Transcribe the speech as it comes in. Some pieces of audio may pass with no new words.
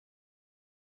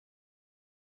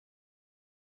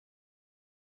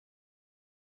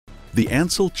The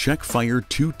Ansell Check-Fire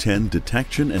 210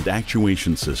 detection and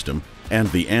actuation system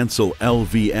and the Ansell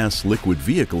LVS liquid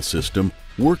vehicle system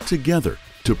work together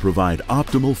to provide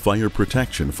optimal fire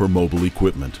protection for mobile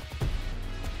equipment.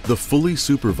 The fully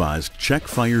supervised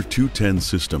Check-Fire 210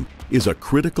 system is a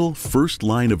critical first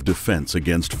line of defense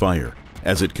against fire,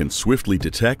 as it can swiftly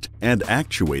detect and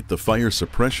actuate the fire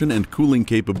suppression and cooling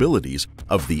capabilities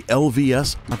of the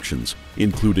LVS options,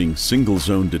 including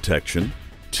single-zone detection,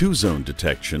 two-zone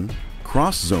detection,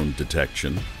 cross-zone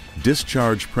detection,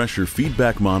 discharge pressure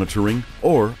feedback monitoring,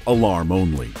 or alarm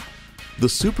only. The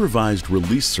supervised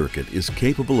release circuit is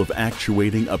capable of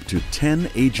actuating up to 10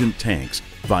 agent tanks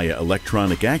via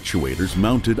electronic actuators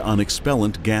mounted on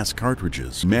expellant gas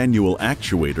cartridges. Manual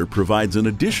actuator provides an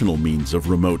additional means of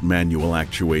remote manual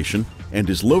actuation and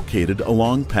is located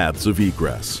along paths of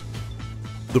egress.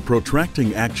 The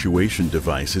protracting actuation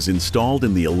device is installed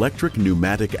in the electric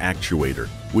pneumatic actuator,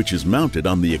 which is mounted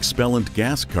on the expellant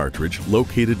gas cartridge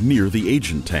located near the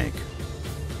agent tank.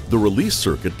 The release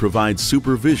circuit provides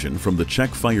supervision from the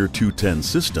Check-Fire 210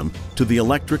 system to the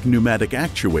electric pneumatic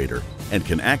actuator and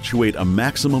can actuate a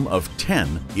maximum of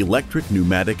 10 electric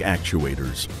pneumatic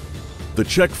actuators. The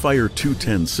Check-Fire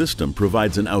 210 system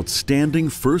provides an outstanding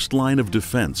first line of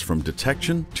defense from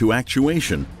detection to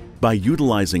actuation by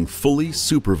utilizing fully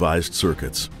supervised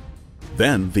circuits.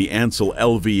 Then the Ansell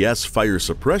LVS fire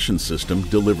suppression system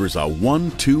delivers a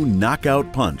 1-2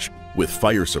 knockout punch with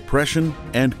fire suppression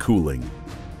and cooling.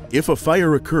 If a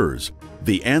fire occurs,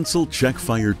 the Ansell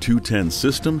Check-Fire 210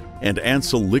 system and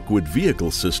Ansell liquid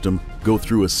vehicle system go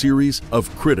through a series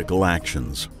of critical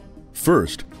actions.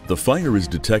 First, the fire is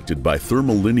detected by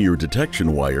thermal linear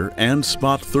detection wire and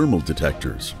spot thermal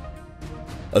detectors.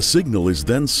 A signal is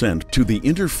then sent to the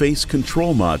interface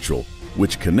control module,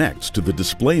 which connects to the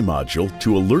display module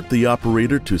to alert the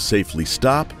operator to safely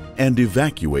stop and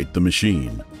evacuate the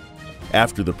machine.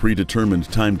 After the predetermined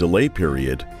time delay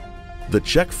period, the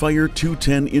Check-Fire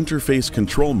 210 interface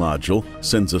control module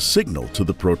sends a signal to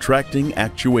the protracting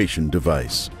actuation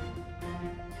device.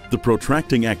 The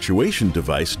protracting actuation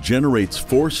device generates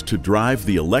force to drive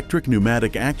the electric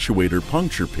pneumatic actuator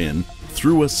puncture pin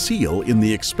through a seal in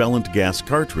the expellant gas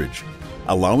cartridge,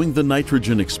 allowing the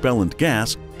nitrogen expellant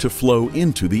gas to flow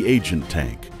into the agent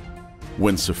tank.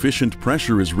 When sufficient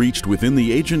pressure is reached within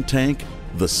the agent tank,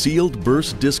 the sealed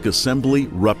burst disc assembly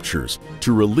ruptures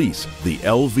to release the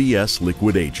LVS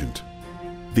liquid agent.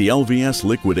 The LVS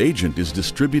liquid agent is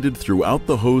distributed throughout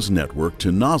the hose network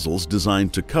to nozzles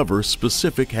designed to cover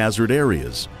specific hazard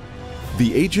areas.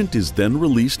 The agent is then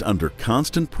released under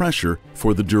constant pressure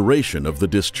for the duration of the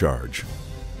discharge.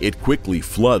 It quickly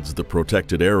floods the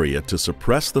protected area to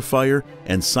suppress the fire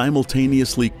and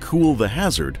simultaneously cool the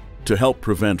hazard to help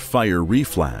prevent fire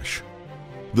reflash.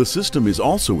 The system is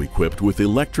also equipped with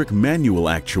electric manual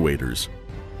actuators.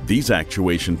 These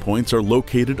actuation points are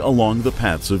located along the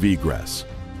paths of egress.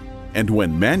 And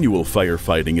when manual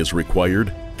firefighting is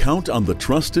required, count on the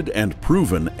trusted and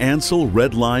proven Ansell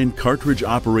Redline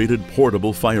cartridge-operated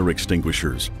portable fire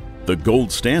extinguishers, the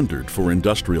gold standard for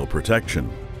industrial protection.